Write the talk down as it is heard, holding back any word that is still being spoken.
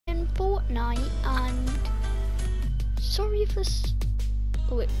Fortnite, and sorry for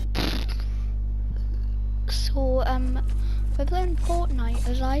wait. So we're playing Fortnite,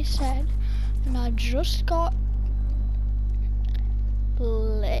 as I said, and I just got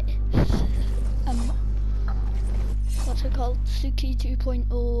blitz. What's it called? Suki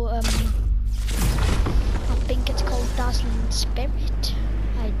 2.0. I think it's called Dazzling Spirit.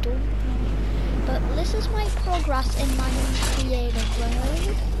 I don't know. But this is my progress in my new creative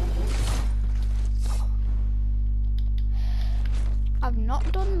world. I've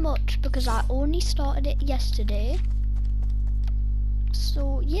not done much because I only started it yesterday.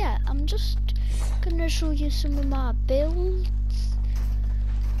 So yeah, I'm just gonna show you some of my builds.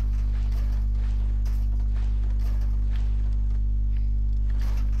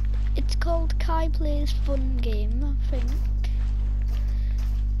 It's called Kai Plays Fun Game, I think.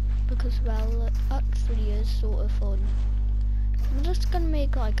 Because, well, it actually is sort of fun. I'm just gonna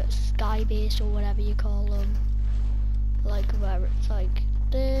make like a sky base or whatever you call them. Like where it's like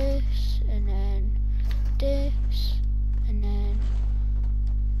this, and then this, and then...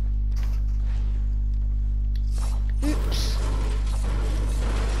 Oops.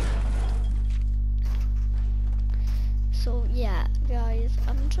 So yeah, guys,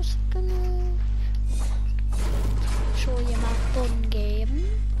 I'm just gonna show you my fun game.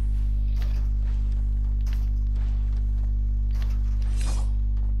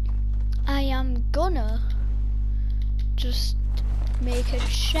 I am gonna just make a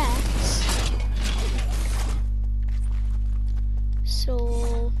chest.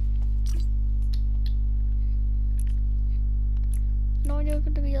 So now you're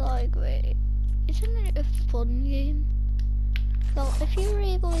gonna be like, wait, isn't it a fun game? Well, if you were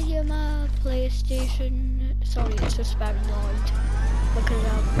able to hear my PlayStation, sorry, it's just very loud because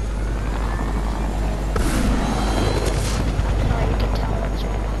now you can tell it's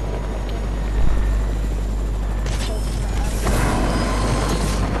one of my favorite games.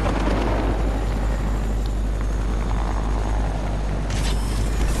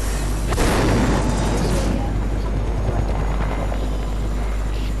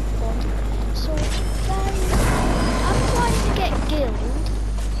 So guys, I'm trying to get guild,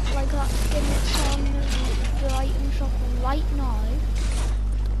 like that skin that's on the item shop right now.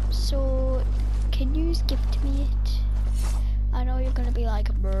 So can you gift me it? I know you're gonna be like,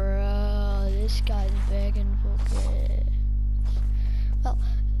 bruh, this guy's begging for this. Well,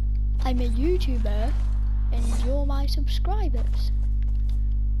 I'm a YouTuber and you're my subscribers.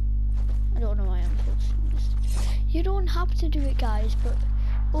 I don't know why I'm confused. You don't have to do it, guys, but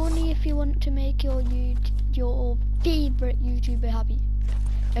only if you want to make your favorite YouTuber happy.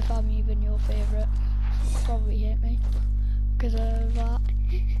 If I'm even your favorite, probably hate me because of that.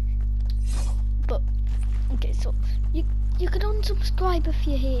 But okay, so you can unsubscribe if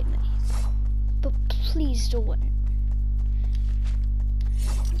you hate me, but please don't.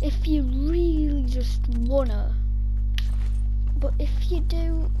 If you really just wanna, but if you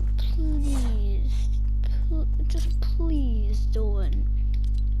do, please, just please don't.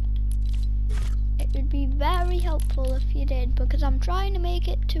 It would be very helpful if you did, because I'm trying to make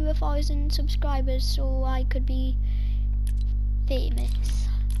it to 1,000 subscribers so I could be famous.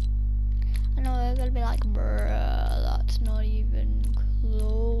 I know they're gonna be like, bruh, that's not even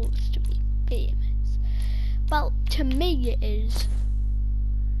close to being famous. Well, to me it is.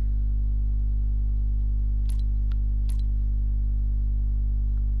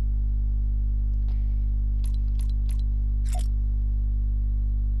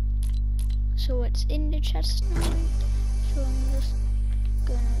 So it's in the chest now, so I'm just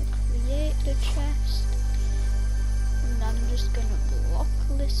gonna create the chest, and I'm just gonna block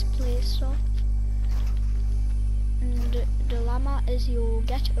this place off, and the llama is your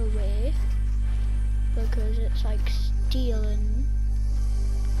getaway, because it's like stealing,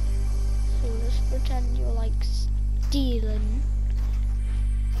 so just pretend you're like stealing,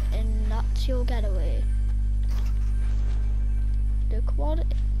 and that's your getaway.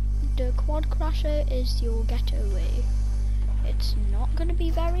 The quad crasher is your getaway. It's not going to be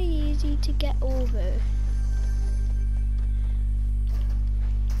very easy to get over.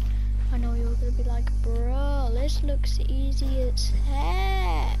 I know you're going to be like, bro, this looks easy as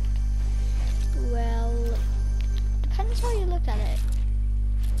heck. Well, depends how you look at it.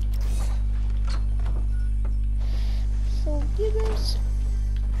 So viewers,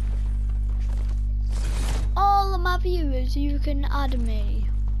 all of my viewers, you can add me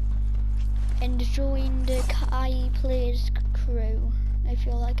and join the Kai Plays crew. If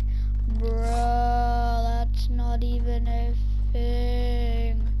you're like, bruh, that's not even a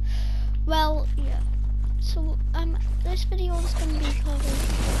thing. Well, yeah. So this video is gonna be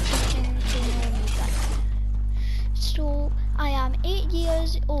covering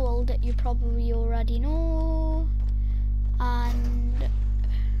that you probably already know. And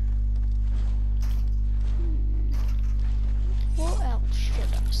what else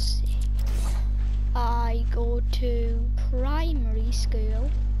should I say? I go to primary school,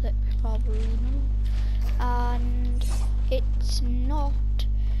 that you probably know, and it's not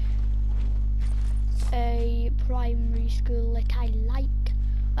a primary school that I like.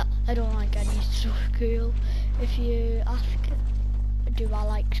 I don't like any school. If you ask, do I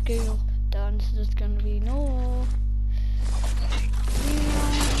like school? The answer is going to be no.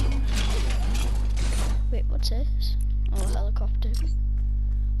 Wait, what's this? Oh, a helicopter.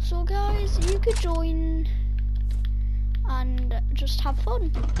 So guys, you could join and just have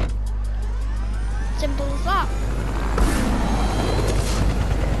fun. Simple as that.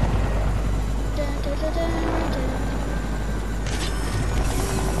 Dun, dun, dun, dun, dun.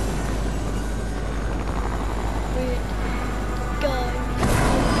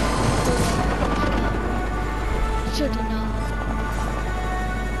 Should enough.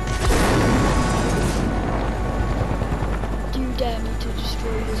 Do you dare me to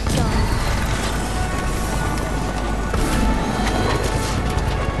destroy your sky?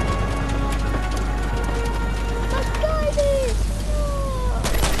 Let's guide it! No!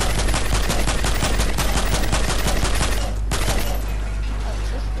 Oh, it's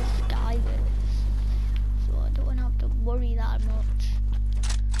just the sky bit, so I don't have to worry that much.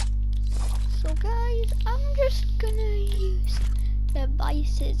 So guys, I'm just gonna use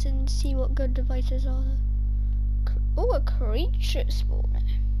devices and see what good devices are. Oh, a creature spawner.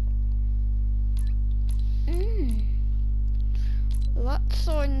 That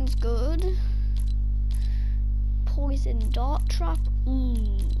sounds good. Poison dart trap.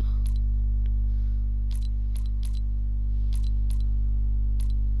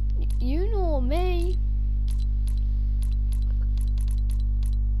 You know me.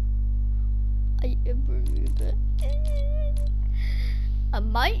 I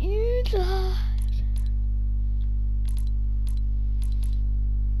might use that.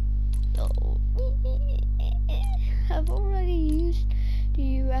 Oh. I've already used the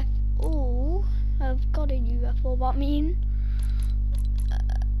UFO. I've got a UFO, but I mean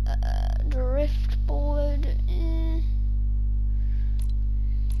drift board.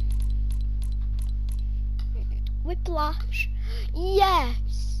 Whiplash.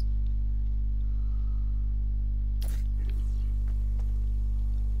 Yes.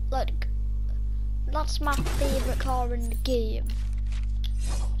 Look, that's my favourite car in the game.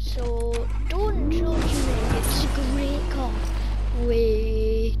 So don't judge me, it's a great car.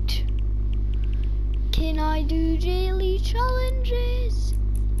 Wait. Can I do daily challenges?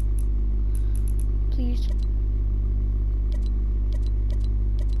 Please.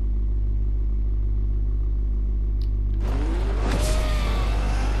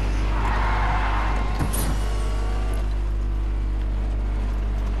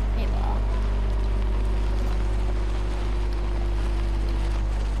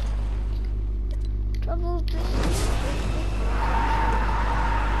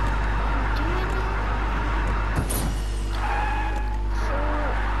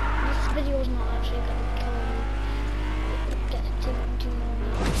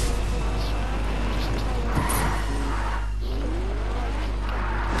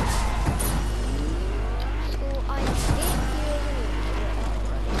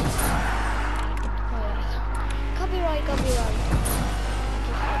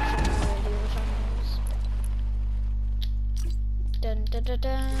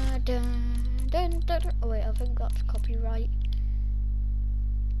 Oh wait, I think that's copyright.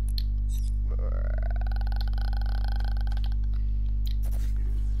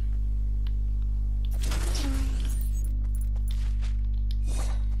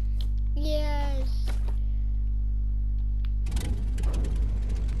 Yes.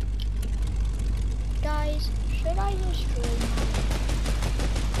 Guys, should I destroy my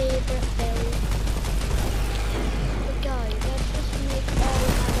favorite build? But guys, let's just make all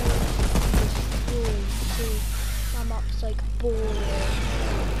destroy. My map's like boring.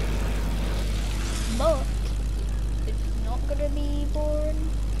 But it's not gonna be boring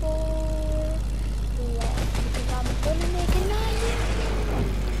for long because I'm gonna make a nice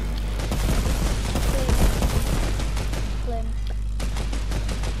blimp.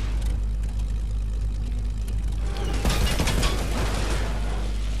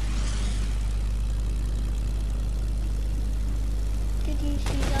 Did you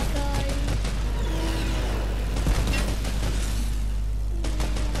see that, guys?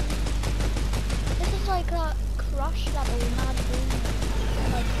 This is like a crush level, mad boom,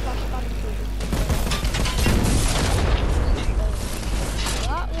 like Crash Bandicoot.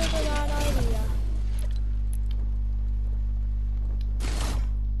 That was a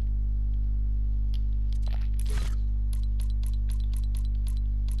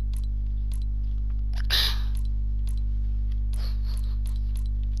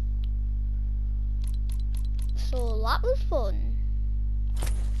that was fun.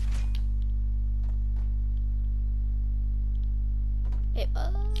 It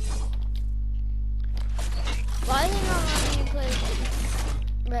was. Why are they not letting me play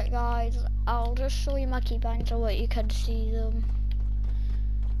them? Right guys, I'll just show you my keybinds so that you can see them.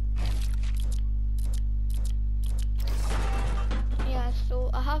 Yeah, so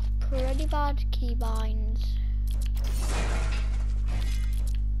I have pretty bad keybinds.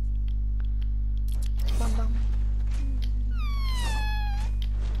 Bum bum.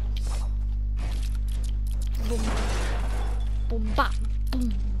 Boom. Boom bam.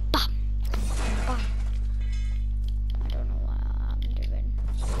 Boom bam. Boom bam. I don't know what I'm doing.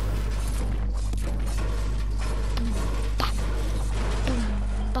 Boom bam. Boom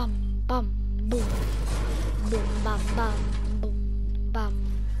bam bam boom. Boom bam bam boom bam.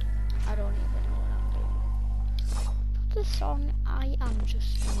 I don't even know what I'm doing. The song I am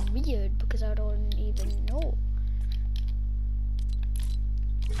just weird because I don't even know.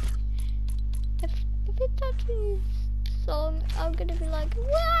 If it's actually a song, I'm gonna be like,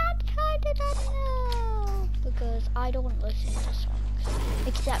 what? How did I know? Because I don't listen to songs.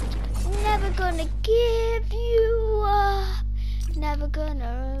 Except, never gonna give you up. Never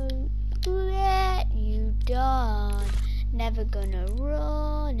gonna let you down. Never gonna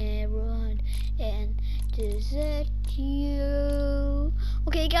run and run and desert you.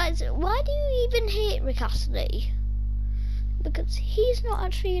 Okay guys, why do you even hate Rick Astley? Because he's not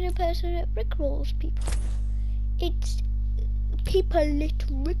actually the person that rickrolls people. It's people that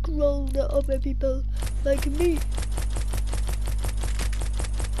rickroll the other people like me.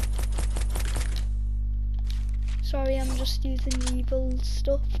 Sorry, I'm just using evil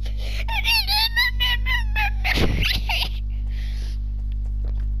stuff.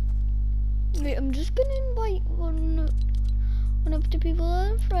 Wait, I'm just gonna invite one of the people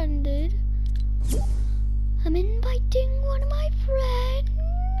I friended. I'm inviting one of my friends.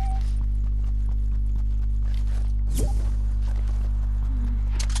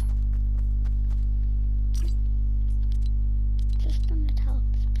 Just on the top.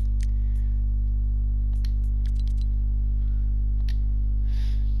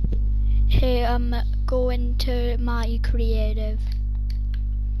 Hey, I'm going to my creative.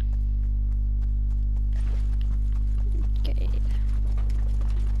 Okay.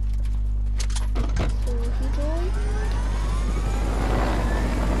 So he joined.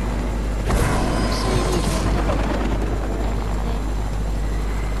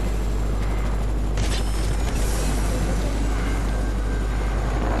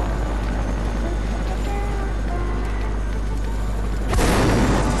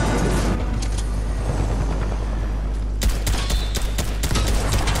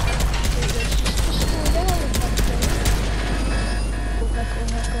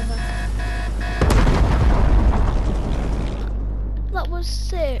 That was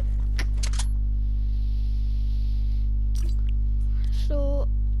sick. So,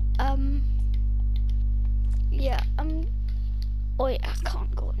 yeah, oh yeah, I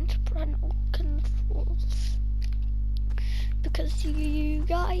can't go into parental controls because you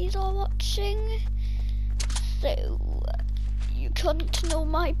guys are watching, so you can't know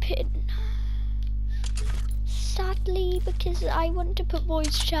my PIN. Sadly, because I want to put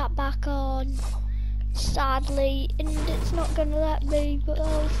voice chat back on. Sadly, and it's not gonna let me, but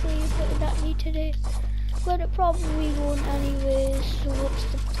I'll see if it'll let me today. But it probably won't anyways, so what's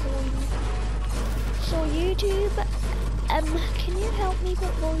the point? So YouTube, can you help me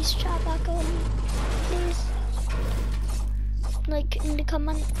put voice chat back on, please? Like in the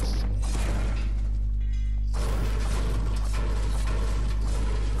comments.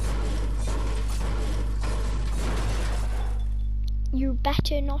 You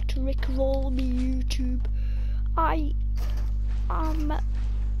better not rickroll me, YouTube. I am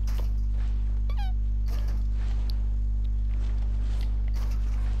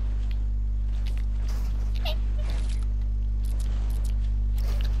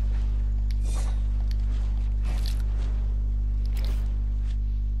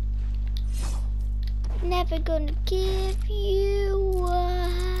never gonna give you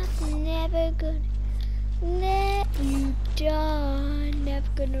up, never gonna let you down, never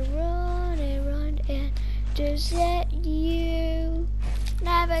gonna run and run and desert you,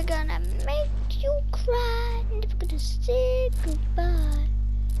 never gonna make you cry, never gonna say goodbye,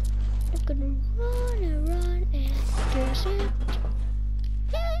 never gonna run and run and desert you.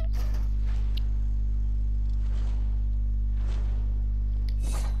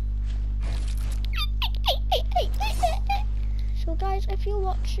 So guys, if you're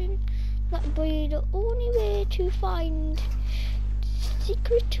watching, that would be the only way to find the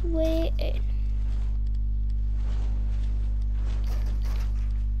secret way in.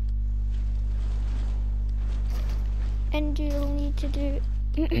 and you'll need to do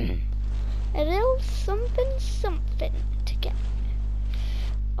a little something to get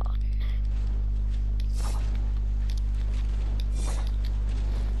on.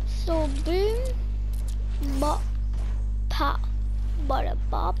 So boom, bop, pow, bada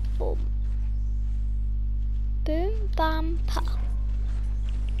bop, boom. Boom, bam, pow.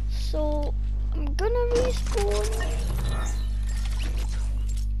 So I'm gonna respawn.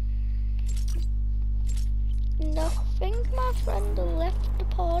 And I think my friend left the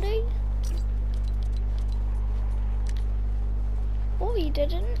party. Oh, he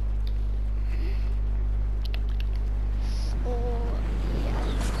didn't. So, yeah.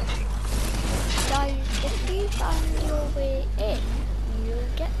 Guys, if you find your way in,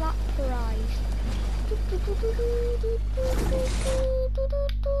 you'll get that prize.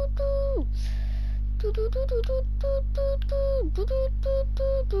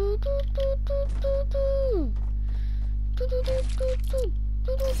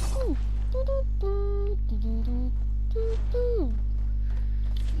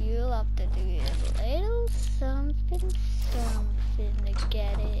 You'll have to do a little something to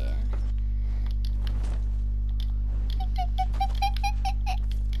get in.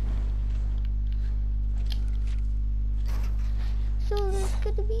 So there's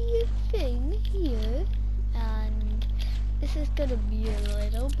gonna be a thing here, and this is gonna be a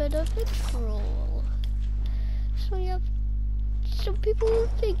little bit of a troll. So you have some people who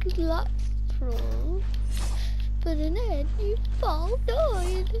think that's troll, but in the end you fall down.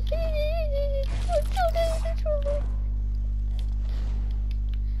 I'm so down the troll.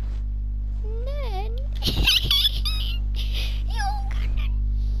 And then you're gonna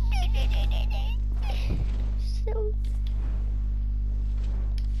so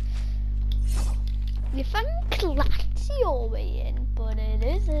you think that's your way in, but it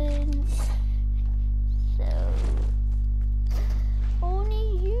isn't. So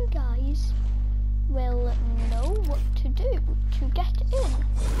only you guys will know what to do to get in.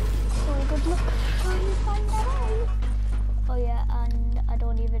 So good luck trying to find that out. Oh yeah, and I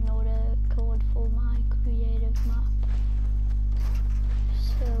don't even know the code for my creative map.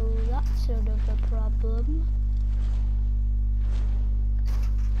 So that's sort of a problem.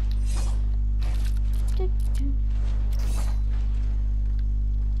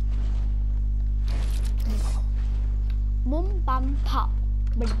 Boom bam pop,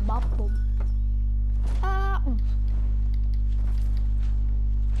 bing bop boom.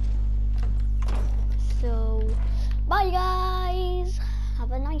 So bye guys,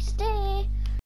 have a nice day.